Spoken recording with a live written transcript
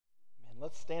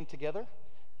Let's stand together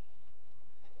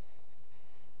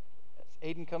as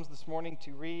Aiden comes this morning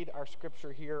to read our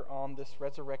scripture here on this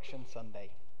Resurrection Sunday.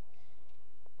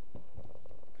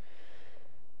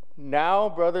 Now,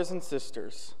 brothers and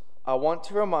sisters, I want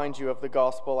to remind you of the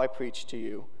gospel I preached to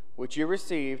you, which you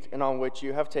received and on which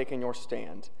you have taken your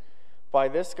stand. By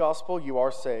this gospel you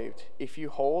are saved, if you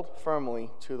hold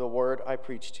firmly to the word I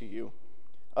preached to you.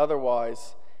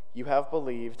 Otherwise, you have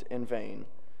believed in vain.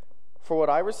 For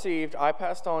what I received, I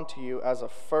passed on to you as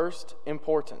of first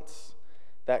importance,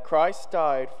 that Christ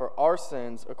died for our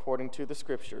sins according to the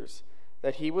Scriptures,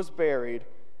 that he was buried,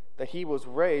 that he was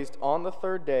raised on the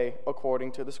third day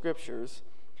according to the Scriptures,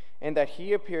 and that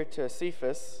he appeared to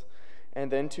Cephas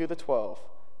and then to the 12.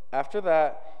 After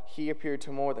that, he appeared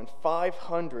to more than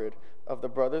 500 of the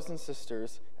brothers and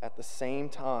sisters at the same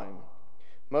time,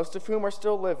 most of whom are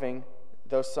still living,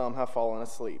 though some have fallen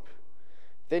asleep.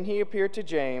 Then he appeared to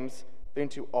James, then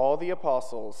to all the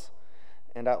apostles,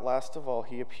 and at last of all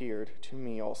he appeared to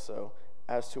me also,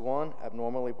 as to one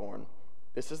abnormally born.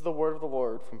 This is the word of the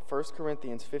Lord from 1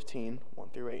 Corinthians 15, 1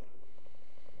 through 8. You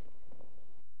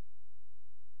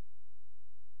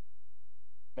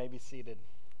may be seated.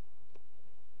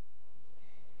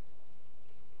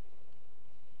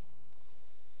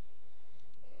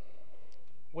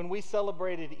 When we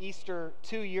celebrated Easter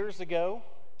 2 years ago,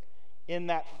 in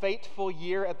that fateful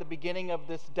year at the beginning of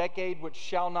this decade, which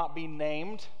shall not be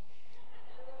named,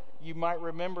 you might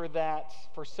remember that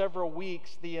for several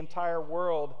weeks the entire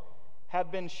world had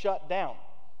been shut down.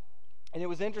 And it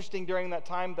was interesting during that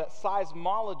time that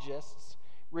seismologists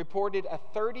reported a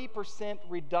 30%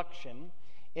 reduction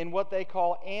in what they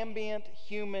call ambient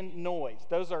human noise.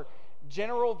 Those are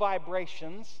general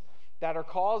vibrations that are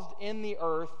caused in the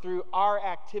earth through our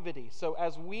activity. So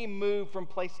as we move from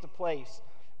place to place,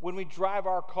 when we drive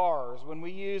our cars, when we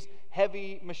use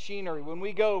heavy machinery, when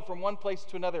we go from one place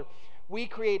to another, we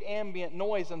create ambient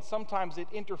noise, and sometimes it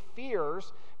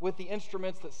interferes with the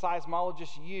instruments that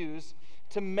seismologists use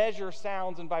to measure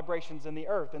sounds and vibrations in the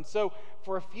earth. And so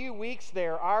for a few weeks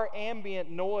there, our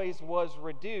ambient noise was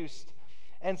reduced,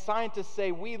 and scientists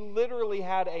say we literally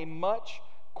had a much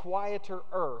quieter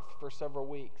earth for several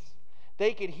weeks.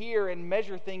 They could hear and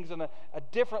measure things on a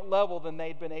different level than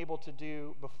they'd been able to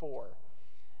do before.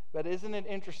 But isn't it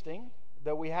interesting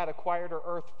that we had a quieter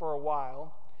earth for a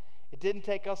while? It didn't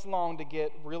take us long to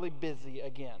get really busy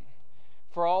again.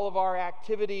 For all of our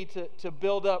activity to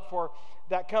build up, for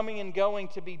that coming and going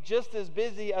to be just as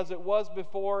busy as it was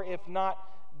before, if not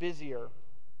busier.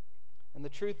 And the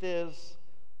truth is,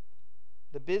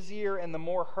 the busier and the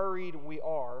more hurried we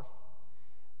are,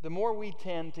 the more we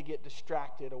tend to get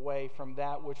distracted away from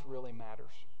that which really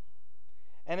matters.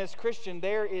 And as Christian,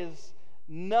 there is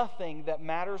nothing that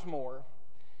matters more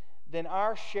than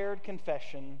our shared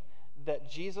confession that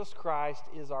Jesus Christ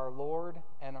is our Lord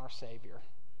and our Savior.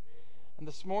 And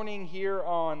this morning here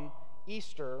on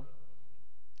Easter,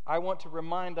 I want to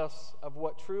remind us of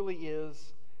what truly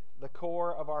is the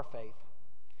core of our faith.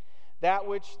 That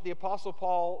which the Apostle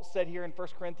Paul said here in 1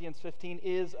 Corinthians 15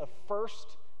 is of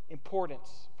first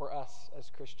importance for us as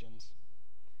Christians.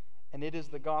 And it is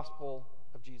the gospel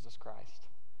of Jesus Christ.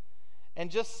 And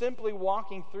just simply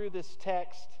walking through this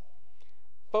text,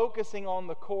 focusing on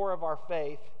the core of our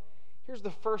faith, here's the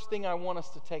first thing I want us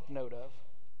to take note of.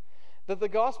 That the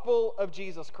gospel of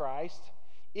Jesus Christ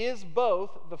is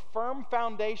both the firm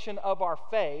foundation of our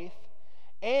faith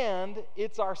and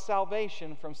it's our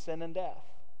salvation from sin and death.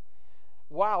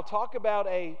 Wow, talk about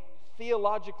a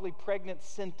theologically pregnant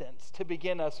sentence to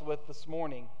begin us with this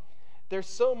morning. There's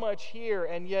so much here,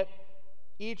 and yet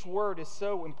each word is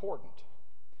so important.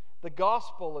 The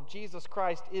gospel of Jesus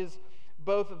Christ is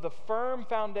both the firm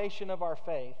foundation of our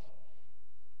faith,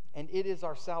 and it is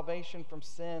our salvation from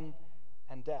sin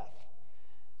and death.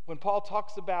 When Paul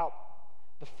talks about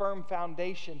the firm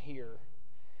foundation here,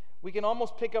 we can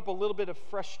almost pick up a little bit of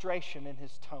frustration in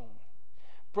his tone.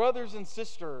 Brothers and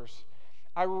sisters,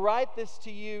 I write this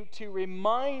to you to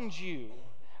remind you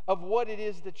of what it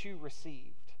is that you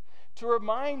received, to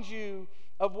remind you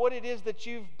of what it is that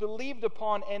you've believed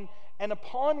upon and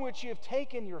upon which you have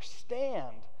taken your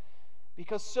stand,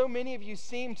 because so many of you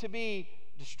seem to be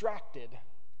distracted.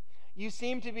 You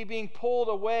seem to be being pulled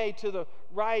away to the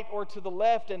right or to the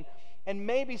left, and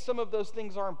maybe some of those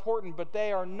things are important, but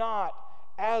they are not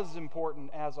as important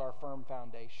as our firm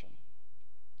foundation.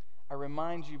 I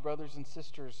remind you, brothers and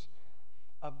sisters,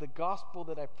 of the gospel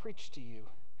that I preached to you,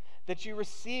 that you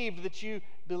received, that you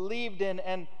believed in,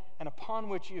 and upon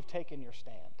which you have taken your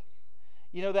stand.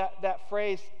 You know, that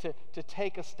phrase, to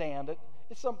take a stand,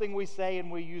 it's something we say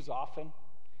and we use often.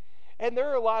 And there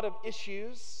are a lot of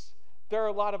issues, there are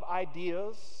a lot of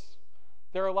ideas,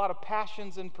 There are a lot of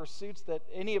passions and pursuits that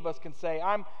any of us can say,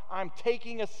 I'm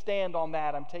taking a stand on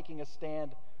that. I'm taking a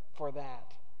stand for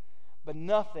that. But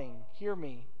nothing, hear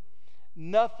me,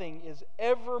 nothing is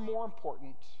ever more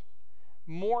important,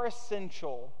 more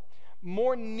essential,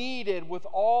 more needed with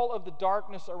all of the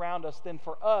darkness around us than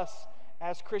for us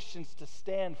as Christians to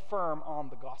stand firm on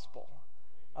the gospel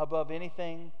above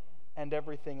anything and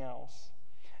everything else.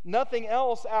 Nothing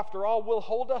else, after all, will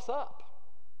hold us up.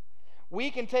 We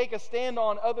can take a stand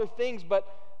on other things, but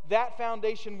that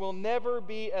foundation will never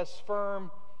be as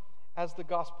firm as the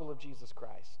gospel of Jesus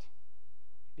Christ.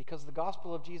 Because the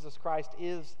gospel of Jesus Christ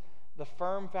is the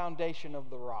firm foundation of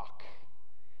the rock.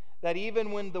 That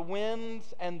even when the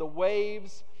winds and the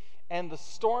waves and the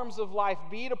storms of life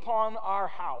beat upon our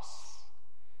house,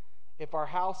 if our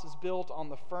house is built on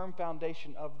the firm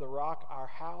foundation of the rock, our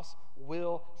house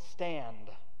will stand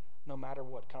no matter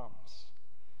what comes.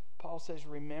 Paul says,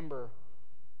 remember,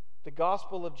 the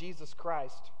gospel of Jesus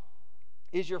Christ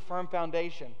is your firm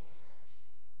foundation,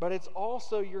 but it's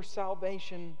also your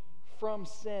salvation from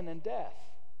sin and death.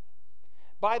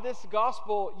 By this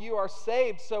gospel you are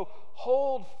saved, so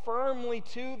hold firmly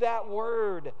to that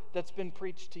word that's been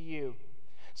preached to you,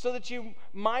 so that you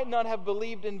might not have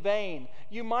believed in vain.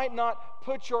 You might not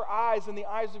put your eyes and the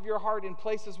eyes of your heart in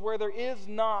places where there is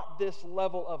not this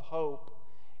level of hope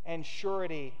and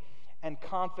surety and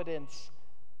confidence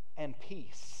and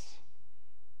peace.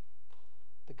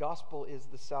 The gospel is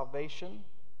the salvation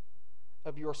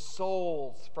of your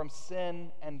souls from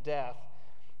sin and death.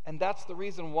 And that's the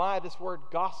reason why this word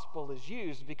gospel is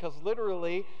used, because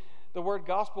literally the word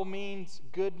gospel means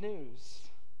good news.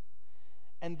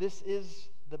 And this is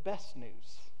the best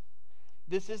news.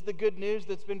 This is the good news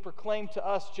that's been proclaimed to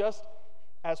us, just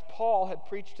as Paul had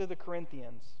preached to the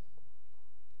Corinthians,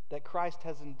 that Christ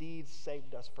has indeed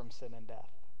saved us from sin and death.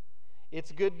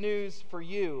 It's good news for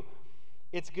you.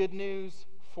 It's good news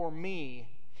for me.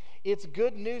 It's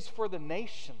good news for the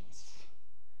nations,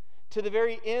 to the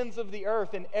very ends of the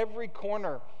earth, in every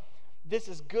corner. This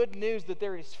is good news that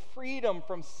there is freedom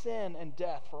from sin and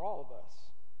death for all of us.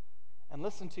 And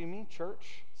listen to me,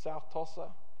 church, South Tulsa.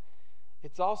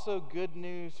 It's also good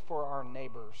news for our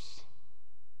neighbors.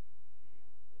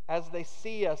 As they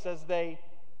see us, as they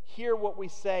hear what we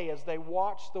say, as they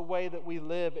watch the way that we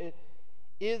live,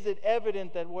 is it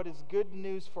evident that what is good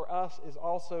news for us is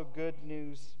also good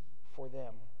news for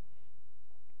them?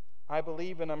 I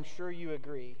believe, and I'm sure you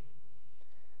agree,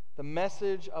 the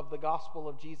message of the gospel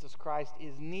of Jesus Christ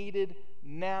is needed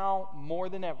now more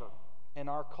than ever in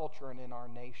our culture and in our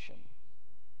nation.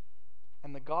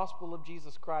 And the gospel of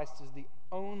Jesus Christ is the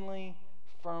only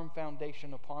firm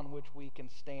foundation upon which we can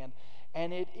stand.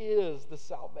 And it is the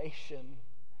salvation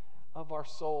of our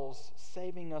souls,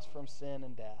 saving us from sin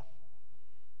and death.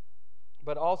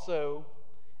 But also,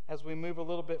 as we move a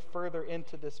little bit further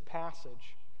into this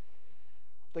passage,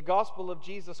 the gospel of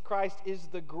Jesus Christ is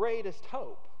the greatest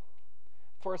hope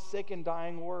for a sick and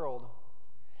dying world.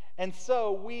 And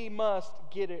so we must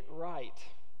get it right.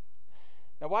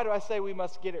 Now, why do I say we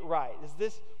must get it right? Is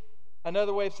this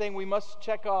another way of saying we must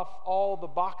check off all the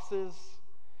boxes?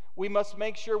 We must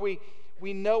make sure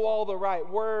we know all the right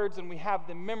words and we have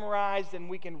them memorized and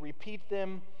we can repeat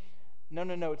them?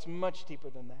 No, it's much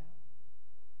deeper than that.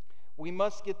 We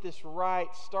must get this right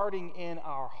starting in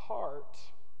our heart,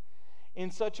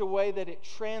 in such a way that it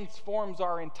transforms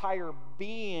our entire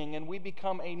being and we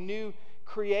become a new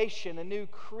creation, a new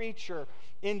creature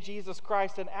in Jesus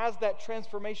Christ. And as that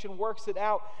transformation works it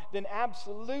out, then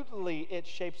absolutely it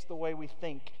shapes the way we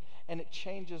think and it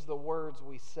changes the words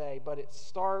we say. But it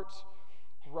starts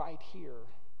right here.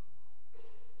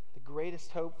 The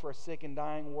greatest hope for a sick and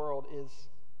dying world is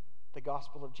the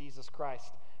gospel of Jesus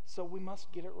Christ. So we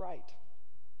must get it right.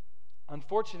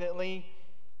 Unfortunately,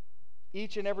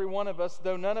 each and every one of us,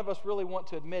 though none of us really want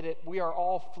to admit it, we are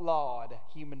all flawed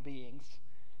human beings.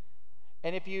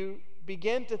 And if you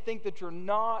begin to think that you're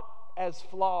not as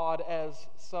flawed as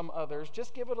some others,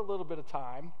 just give it a little bit of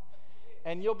time,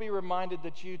 and you'll be reminded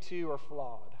that you too are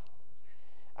flawed.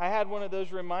 I had one of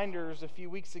those reminders a few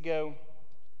weeks ago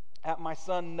at my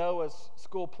son Noah's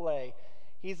school play.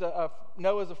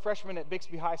 Noah's a freshman at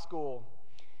Bixby High School.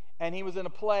 And he was in a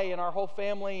play, and our whole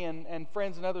family and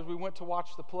friends and others, we went to watch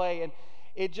the play. And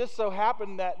it just so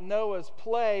happened that Noah's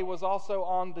play was also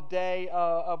on the day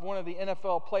of one of the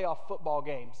NFL playoff football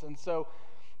games. And so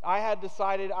I had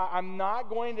decided I'm not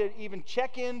going to even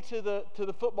check into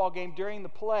the football game during the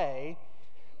play,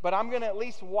 but I'm going to at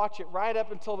least watch it right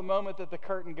up until the moment that the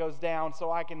curtain goes down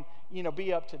so I can,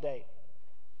 be up to date.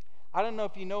 I don't know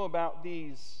if you know about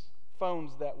these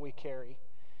phones that we carry.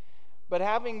 But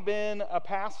having been a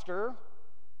pastor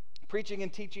preaching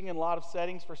and teaching in a lot of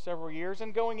settings for several years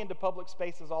and going into public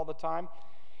spaces all the time,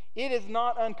 it is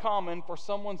not uncommon for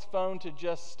someone's phone to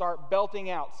just start belting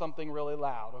out something really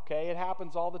loud, okay? It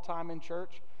happens all the time in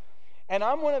church. And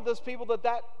I'm one of those people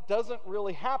that doesn't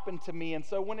really happen to me. And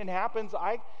so when it happens,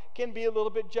 I can be a little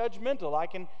bit judgmental. I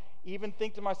can even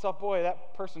think to myself, boy,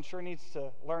 that person sure needs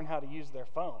to learn how to use their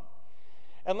phone.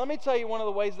 And let me tell you one of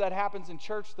the ways that happens in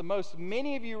church the most.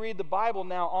 Many of you read the Bible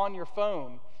now on your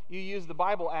phone. You use the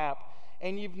Bible app.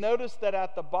 And you've noticed that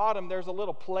at the bottom there's a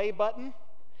little play button.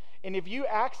 And if you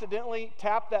accidentally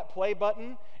tap that play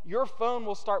button, your phone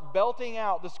will start belting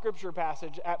out the scripture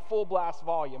passage at full blast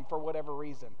volume for whatever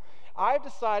reason. I've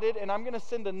decided, and I'm going to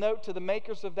send a note to the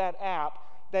makers of that app,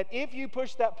 that if you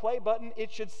push that play button,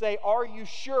 it should say, "Are you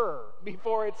sure?"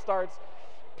 before it starts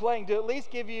playing, to at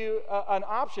least give you an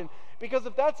option. Because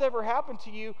if that's ever happened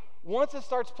to you, once it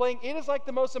starts playing, it is like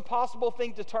the most impossible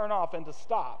thing to turn off and to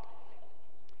stop.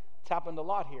 It's happened a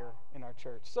lot here in our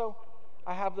church. So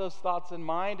I have those thoughts in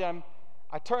mind.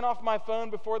 I turn off my phone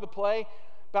before the play.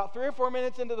 About 3 or 4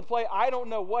 minutes into the play, I don't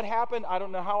know what happened. I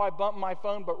don't know how I bumped my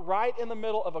phone, but right in the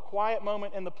middle of a quiet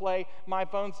moment in the play, my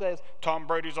phone says, "Tom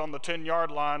Brady's on the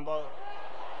 10-yard line."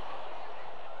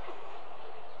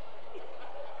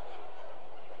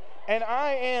 And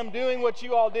I am doing what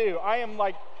you all do. I am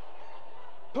like,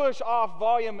 push off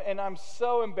volume, and I'm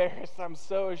so embarrassed. I'm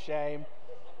so ashamed.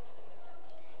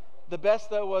 The best,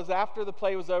 though, was after the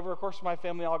play was over, of course, my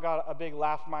family all got a big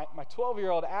laugh. My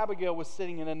 12-year-old Abigail was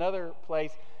sitting in another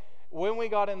place. When we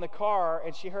got in the car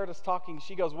and she heard us talking,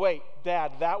 she goes, "Wait,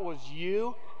 Dad, that was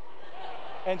you?"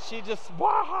 And she just,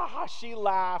 she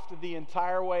laughed the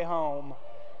entire way home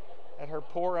at her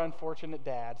poor, unfortunate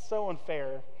dad. So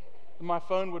unfair. My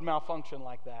phone would malfunction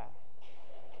like that.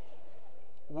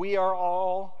 We are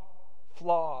all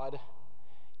flawed,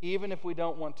 even if we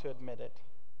don't want to admit it.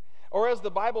 Or as the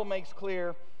Bible makes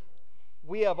clear,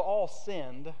 we have all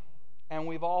sinned and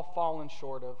we've all fallen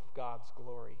short of God's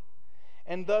glory.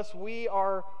 And thus we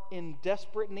are in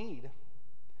desperate need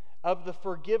of the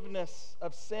forgiveness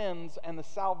of sins and the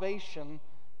salvation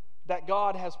that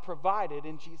God has provided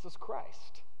in Jesus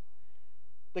Christ.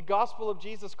 The gospel of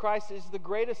Jesus Christ is the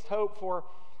greatest hope for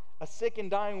a sick and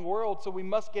dying world, so we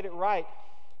must get it right.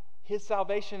 His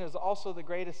salvation is also the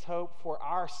greatest hope for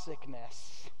our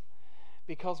sickness.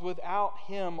 Because without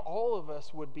him, all of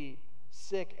us would be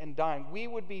sick and dying. We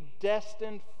would be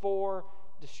destined for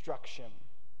destruction.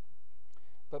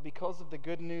 But because of the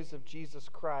good news of Jesus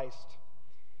Christ,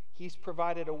 he's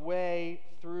provided a way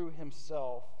through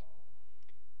himself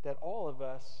that all of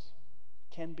us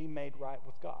can be made right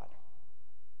with God.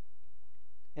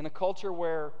 In a culture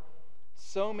where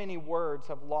so many words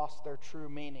have lost their true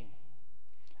meaning,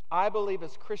 I believe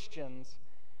as Christians,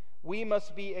 we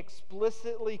must be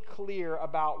explicitly clear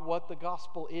about what the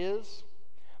gospel is,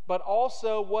 but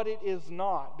also what it is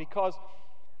not. Because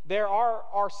there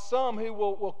are some who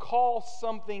will call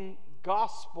something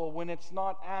gospel when it's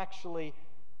not actually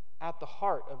at the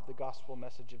heart of the gospel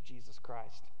message of Jesus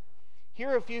Christ. Here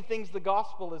are a few things the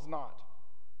gospel is not.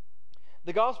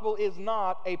 The gospel is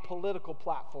not a political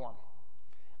platform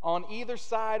on either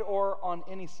side or on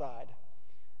any side,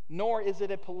 nor is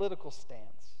it a political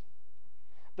stance.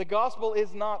 The gospel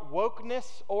is not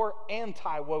wokeness or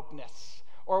anti-wokeness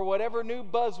or whatever new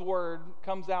buzzword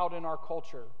comes out in our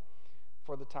culture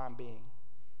for the time being.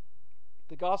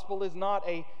 The gospel is not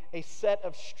a set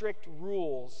of strict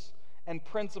rules and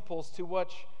principles to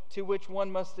which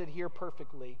one must adhere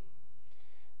perfectly.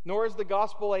 Nor is the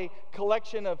gospel a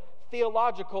collection of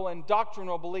theological and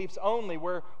doctrinal beliefs only,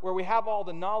 where we have all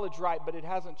the knowledge right, but it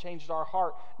hasn't changed our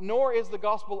heart. Nor is the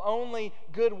gospel only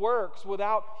good works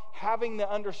without having the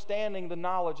understanding, the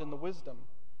knowledge, and the wisdom.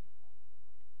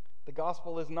 The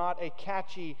gospel is not a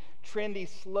catchy, trendy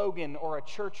slogan or a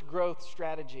church growth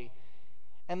strategy.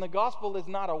 And the gospel is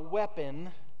not a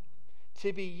weapon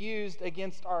to be used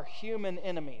against our human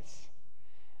enemies.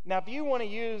 Now, if you want to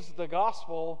use the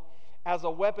gospel as a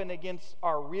weapon against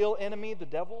our real enemy, the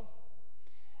devil,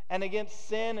 and against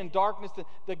sin and darkness,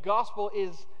 the gospel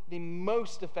is the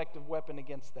most effective weapon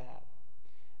against that.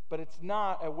 But it's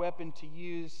not a weapon to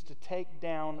use to take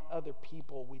down other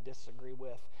people we disagree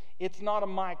with. It's not a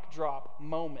mic drop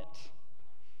moment.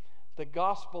 The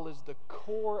gospel is the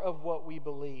core of what we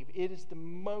believe. It is the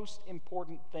most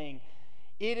important thing.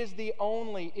 It is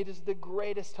the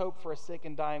greatest hope for a sick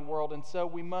and dying world, and so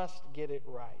we must get it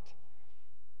right.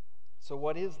 So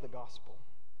what is the gospel?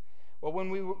 Well,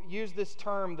 when we use this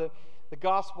term, the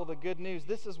gospel, the good news,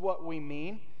 this is what we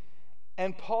mean.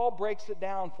 And Paul breaks it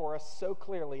down for us so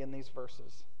clearly in these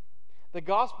verses. The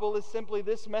gospel is simply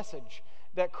this message.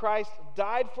 that Christ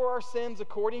died for our sins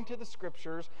according to the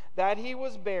Scriptures, that he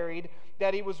was buried,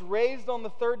 that he was raised on the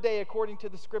third day according to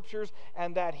the Scriptures,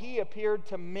 and that he appeared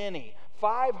to many,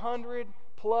 500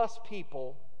 plus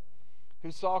people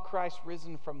who saw Christ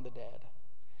risen from the dead.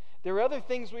 There are other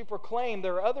things we proclaim,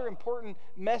 there are other important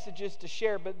messages to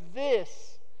share, but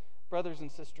this, brothers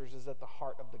and sisters, is at the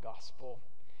heart of the gospel.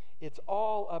 It's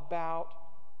all about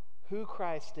who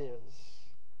Christ is,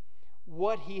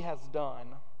 what he has done,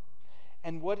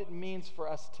 and what it means for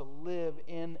us to live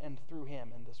in and through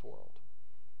him in this world.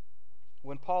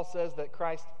 When Paul says that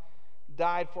Christ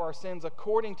died for our sins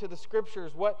according to the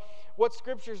Scriptures, what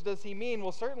Scriptures does he mean?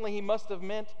 Well, certainly he must have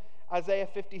meant Isaiah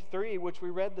 53, which we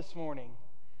read this morning.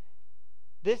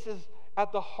 This is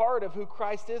at the heart of who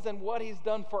Christ is and what he's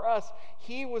done for us.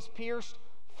 He was pierced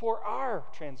for our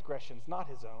transgressions, not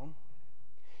his own.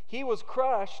 He was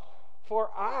crushed for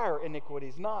our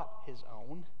iniquities, not his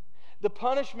own. The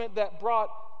punishment that brought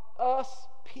us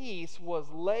peace was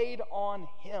laid on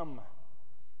him.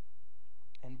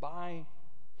 And by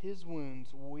his wounds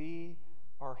we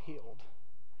are healed.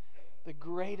 The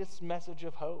greatest message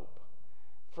of hope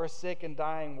for a sick and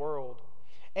dying world.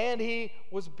 And he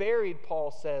was buried, Paul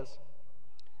says.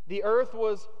 The earth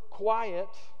was quiet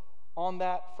on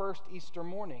that first Easter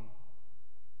morning.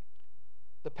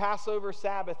 The Passover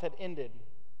Sabbath had ended.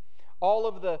 All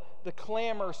of the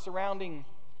clamor surrounding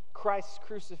Christ's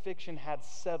crucifixion had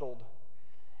settled.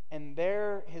 And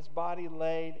there his body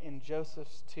laid in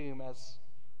Joseph's tomb as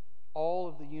all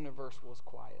of the universe was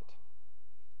quiet.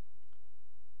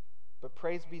 But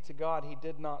praise be to God, he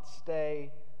did not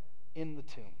stay in the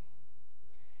tomb.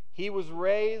 He was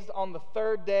raised on the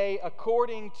third day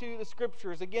according to the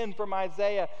Scriptures. Again, from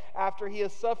Isaiah, after he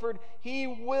has suffered, he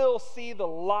will see the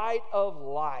light of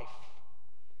life.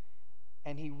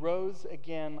 And he rose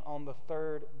again on the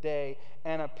third day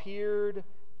and appeared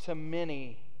to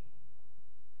many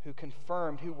who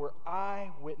confirmed, who were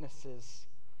eyewitnesses,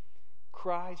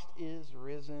 Christ is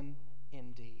risen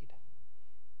indeed.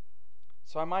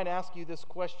 So I might ask you this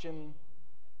question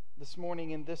this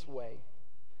morning in this way.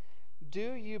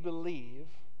 Do you believe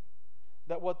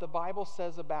that what the Bible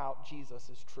says about Jesus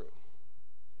is true?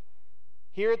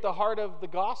 Here at the heart of the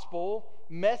gospel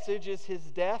message is his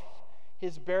death,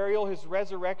 his burial, his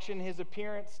resurrection, his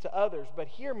appearance to others. But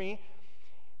hear me,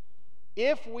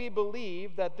 if we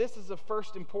believe that this is of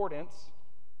first importance,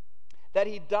 that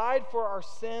he died for our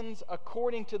sins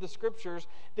according to the Scriptures,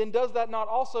 then does that not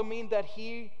also mean that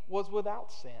he was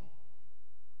without sin?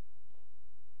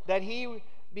 That he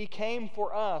became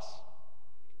for us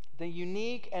the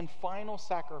unique and final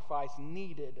sacrifice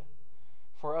needed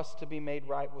for us to be made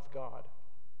right with God.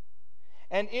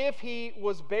 And if he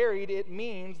was buried, it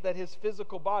means that his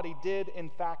physical body did in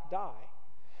fact die.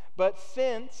 But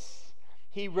since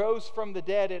he rose from the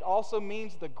dead, it also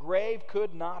means the grave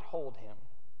could not hold him.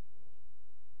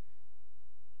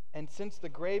 And since the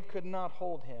grave could not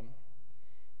hold him,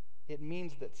 it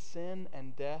means that sin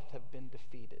and death have been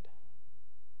defeated.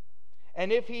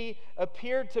 And if he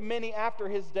appeared to many after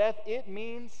his death, it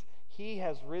means he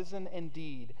has risen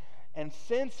indeed. And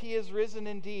since he is risen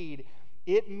indeed,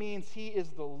 it means he is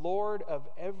the Lord of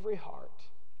every heart.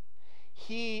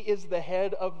 He is the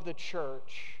head of the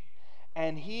church,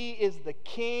 and he is the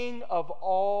King of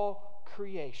all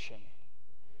creation.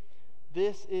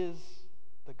 This is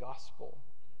the gospel.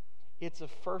 It's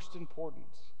of first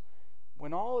importance.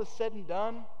 When all is said and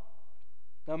done,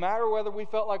 no matter whether we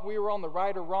felt like we were on the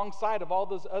right or wrong side of all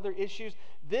those other issues,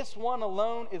 this one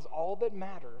alone is all that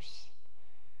matters.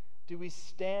 Do we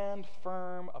stand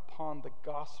firm upon the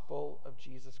gospel of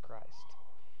Jesus Christ?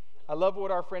 I love what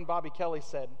our friend Bobby Kelly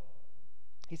said.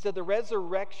 He said the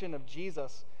resurrection of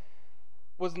Jesus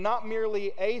was not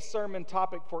merely a sermon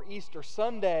topic for Easter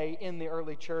Sunday in the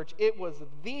early church. It was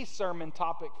the sermon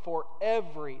topic for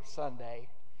every Sunday.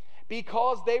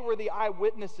 Because they were the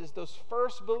eyewitnesses, those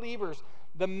first believers,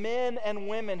 the men and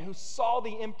women who saw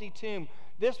the empty tomb,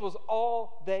 this was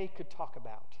all they could talk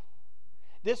about.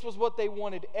 This was what they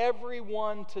wanted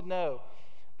everyone to know.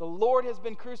 The Lord has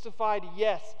been crucified,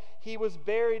 yes. He was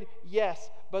buried, yes.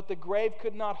 But the grave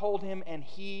could not hold him, and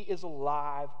he is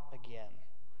alive again.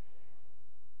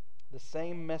 The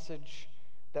same message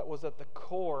that was at the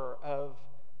core of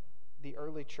the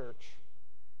early church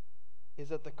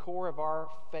is at the core of our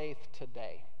faith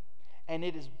today. And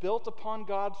it is built upon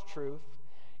God's truth.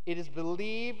 It is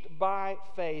believed by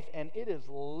faith, and it is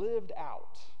lived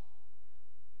out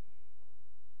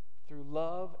through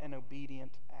love and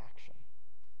obedient action.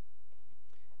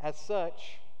 As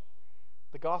such,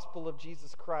 the gospel of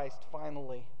Jesus Christ,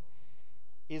 finally,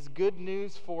 is good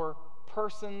news for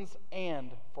persons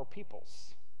and for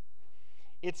peoples.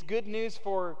 It's good news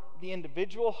for the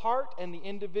individual heart and the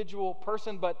individual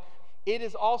person, but it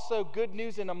is also good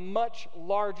news in a much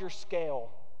larger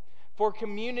scale for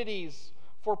communities,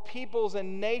 for peoples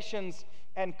and nations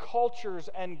and cultures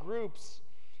and groups.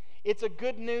 It's a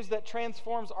good news that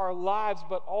transforms our lives,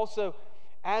 but also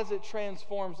as it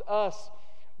transforms us,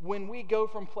 when we go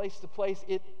from place to place,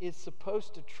 it is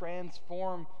supposed to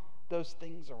transform those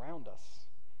things around us.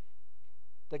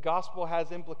 The gospel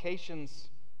has implications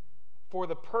for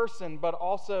the person, but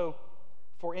also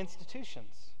for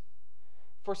institutions,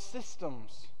 for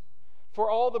systems, for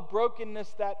all the brokenness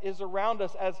that is around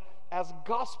us. As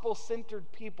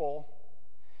gospel-centered people,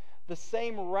 the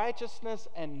same righteousness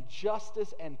and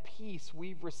justice and peace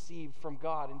we've received from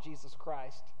God in Jesus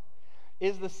Christ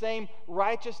is the same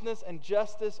righteousness and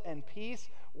justice and peace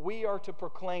we are to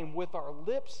proclaim with our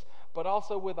lips, but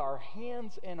also with our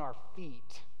hands and our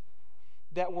feet.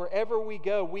 That wherever we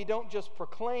go, we don't just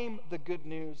proclaim the good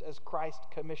news as Christ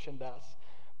commissioned us,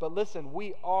 but listen,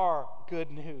 we are good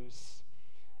news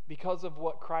because of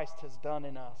what Christ has done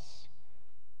in us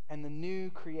and the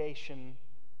new creation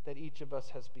that each of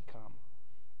us has become.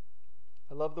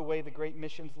 I love the way the great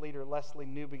missions leader Leslie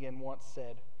Newbegin once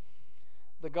said,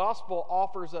 "The gospel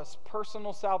offers us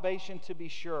personal salvation to be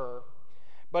sure,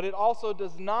 but it also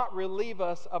does not relieve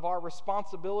us of our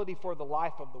responsibility for the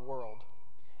life of the world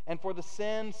and for the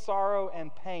sin, sorrow,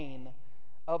 and pain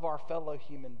of our fellow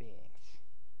human beings."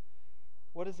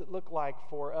 What does it look like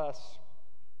for us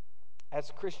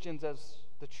as Christians, as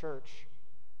the church,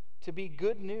 to be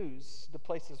good news the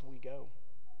places we go?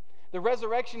 The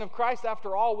resurrection of Christ,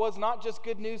 after all, was not just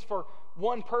good news for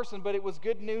one person, but it was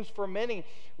good news for many.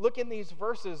 Look in these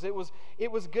verses. It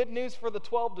was good news for the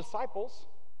 12 disciples.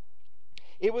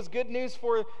 It was good news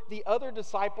for the other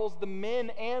disciples, the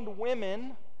men and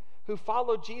women who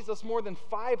followed Jesus, more than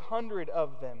 500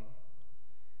 of them.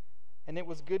 And it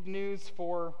was good news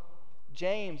for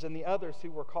James and the others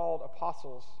who were called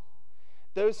apostles,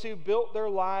 those who built their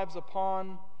lives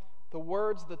upon the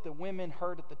words that the women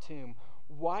heard at the tomb.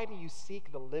 "Why do you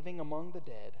seek the living among the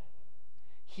dead?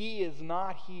 He is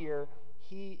not here,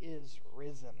 he is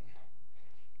risen."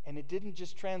 And it didn't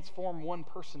just transform one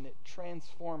person, it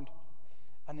transformed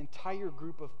an entire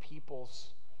group of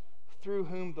peoples through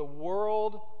whom the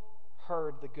world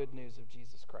heard the good news of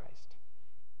Jesus Christ.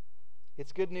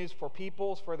 It's good news for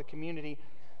peoples, for the community,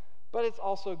 but it's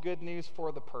also good news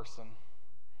for the person.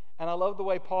 And I love the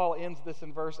way Paul ends this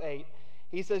in verse 8.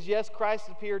 He says, yes, Christ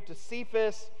appeared to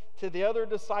Cephas, to the other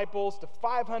disciples, to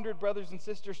 500 brothers and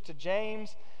sisters, to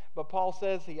James, but Paul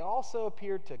says he also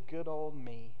appeared to good old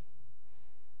me.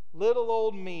 Little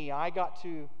old me, I got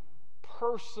to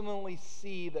personally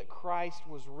see that Christ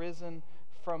was risen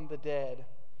from the dead.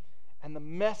 And the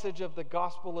message of the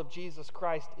gospel of Jesus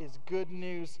Christ is good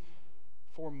news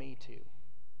for me too.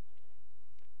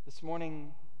 This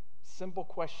morning, simple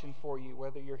question for you,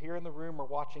 whether you're here in the room or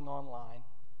watching online.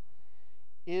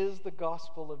 Is the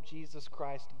gospel of Jesus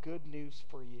Christ good news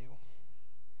for you?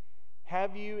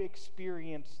 Have you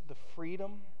experienced the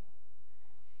freedom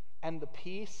and the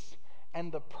peace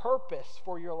and the purpose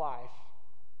for your life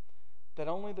that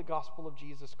only the gospel of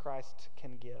Jesus Christ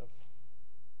can give?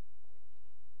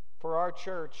 For our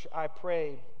church, I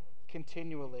pray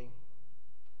continually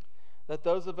that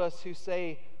those of us who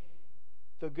say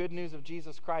the good news of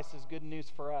Jesus Christ is good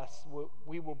news for us,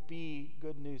 we will be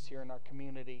good news here in our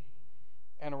community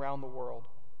and around the world.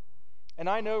 And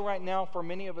I know right now for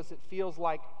many of us it feels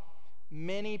like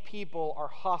many people are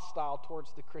hostile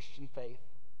towards the Christian faith.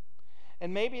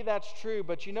 And maybe that's true,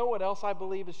 but you know what else I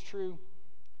believe is true?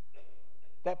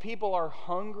 That people are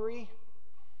hungry.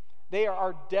 They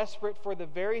are desperate for the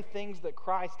very things that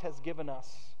Christ has given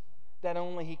us that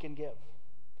only He can give.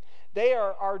 They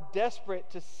are desperate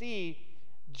to see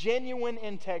genuine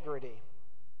integrity.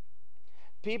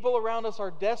 People around us are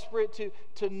desperate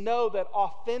to know that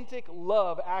authentic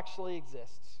love actually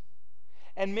exists.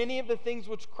 And many of the things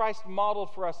which Christ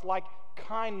modeled for us, like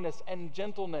kindness and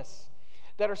gentleness,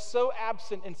 that are so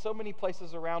absent in so many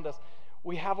places around us,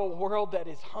 we have a world that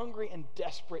is hungry and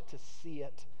desperate to see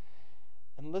it.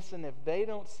 And listen, if they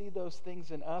don't see those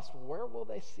things in us, where will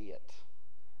they see it?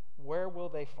 Where will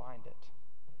they find it?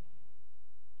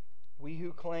 We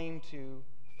who claim to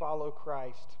follow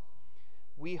Christ,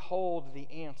 we hold the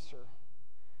answer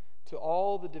to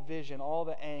all the division, all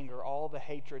the anger, all the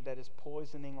hatred that is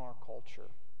poisoning our culture.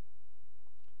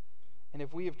 And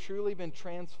if we have truly been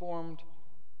transformed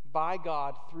by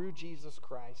God through Jesus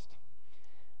Christ,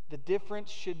 the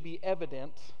difference should be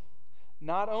evident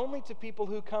not only to people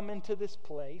who come into this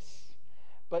place,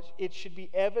 but it should be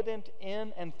evident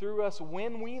in and through us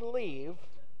when we leave,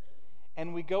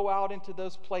 and we go out into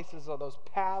those places or those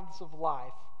paths of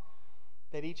life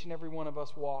that each and every one of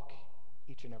us walk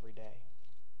each and every day.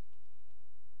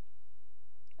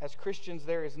 As Christians,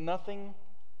 there is nothing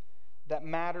that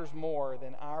matters more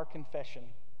than our confession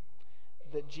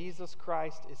that Jesus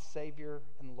Christ is Savior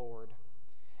and Lord.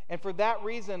 And for that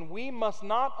reason, we must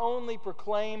not only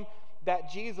proclaim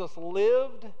that Jesus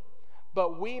lived,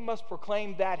 but we must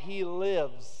proclaim that He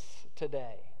lives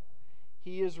today.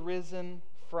 He is risen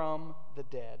from the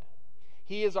dead.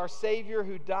 He is our Savior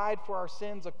who died for our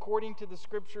sins according to the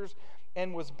Scriptures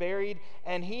and was buried.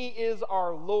 And He is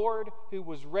our Lord who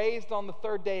was raised on the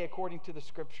third day according to the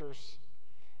Scriptures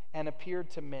and appeared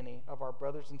to many of our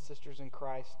brothers and sisters in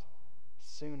Christ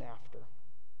soon after.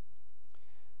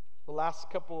 The last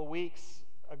couple of weeks,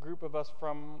 a group of us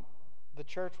from the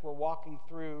church were walking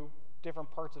through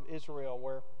different parts of Israel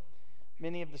where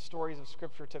many of the stories of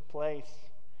Scripture took place.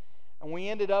 And we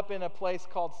ended up in a place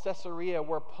called Caesarea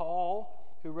where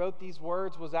Paul, who wrote these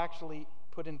words, was actually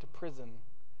put into prison.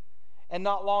 And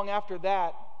not long after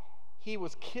that, he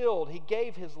was killed. He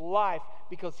gave his life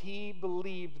because he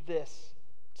believed this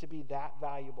to be that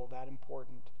valuable, that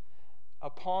important.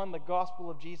 Upon the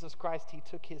gospel of Jesus Christ, he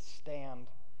took his stand.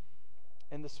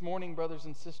 And this morning, brothers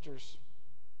and sisters,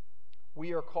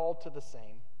 we are called to the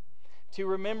same. To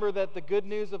remember that the good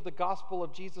news of the gospel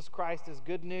of Jesus Christ is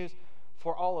good news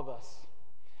for all of us.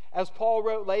 As Paul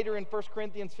wrote later in 1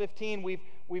 Corinthians 15, we've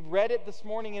read it this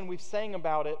morning and we've sang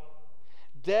about it.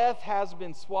 Death has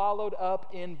been swallowed up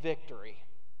in victory.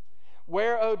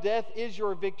 Where, O death, is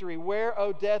your victory? Where,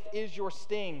 O death, is your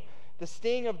sting? The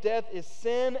sting of death is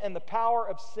sin, and the power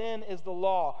of sin is the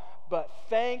law. But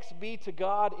thanks be to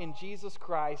God in Jesus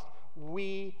Christ,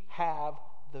 we have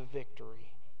the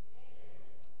victory.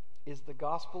 Is the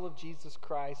gospel of Jesus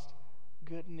Christ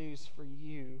good news for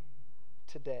you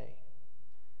today?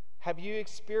 Have you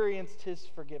experienced His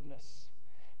forgiveness?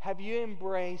 Have you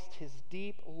embraced His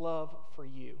deep love for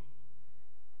you?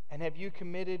 And have you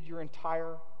committed your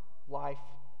entire life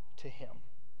to Him?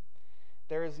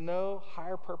 There is no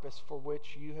higher purpose for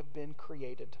which you have been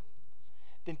created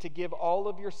than to give all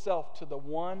of yourself to the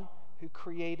one who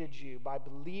created you by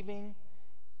believing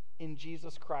in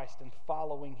Jesus Christ and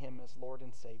following Him as Lord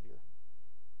and Savior.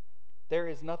 There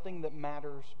is nothing that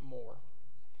matters more.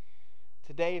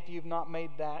 Today, if you've not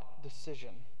made that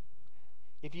decision,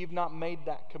 if you've not made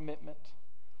that commitment,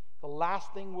 the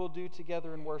last thing we'll do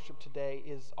together in worship today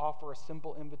is offer a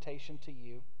simple invitation to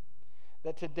you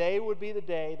that today would be the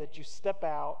day that you step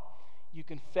out, you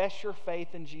confess your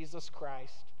faith in Jesus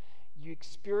Christ, you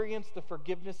experience the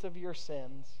forgiveness of your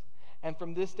sins, and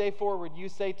from this day forward you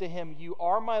say to Him, you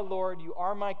are my Lord, you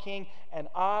are my King, and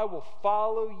I will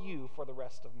follow you for the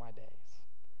rest of my days.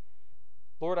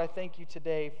 Lord, I thank you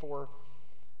today for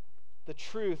the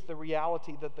truth, the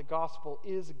reality that the gospel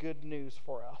is good news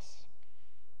for us.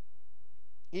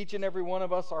 Each and every one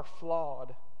of us are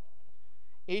flawed.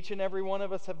 Each and every one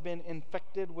of us have been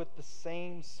infected with the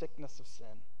same sickness of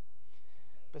sin.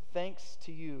 But thanks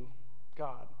to you,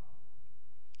 God,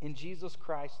 in Jesus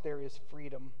Christ there is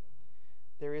freedom,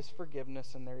 there is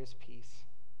forgiveness, and there is peace.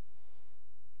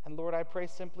 And Lord, I pray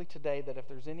simply today that if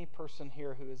there's any person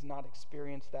here who has not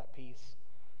experienced that peace,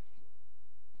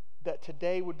 that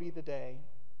today would be the day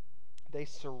they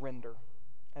surrender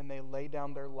and they lay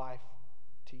down their life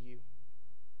to you.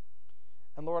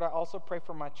 And Lord, I also pray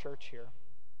for my church here.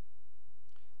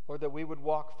 Lord, that we would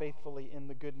walk faithfully in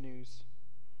the good news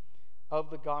of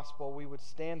the gospel. We would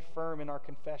stand firm in our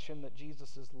confession that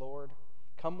Jesus is Lord,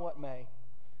 come what may,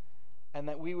 and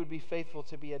that we would be faithful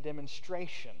to be a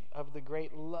demonstration of the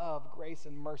great love, grace,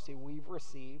 and mercy we've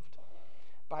received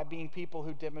by being people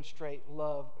who demonstrate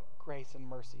love, grace, and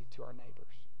mercy to our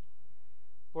neighbors.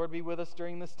 Lord, be with us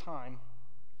during this time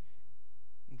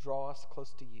and draw us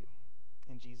close to you.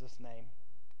 In Jesus' name.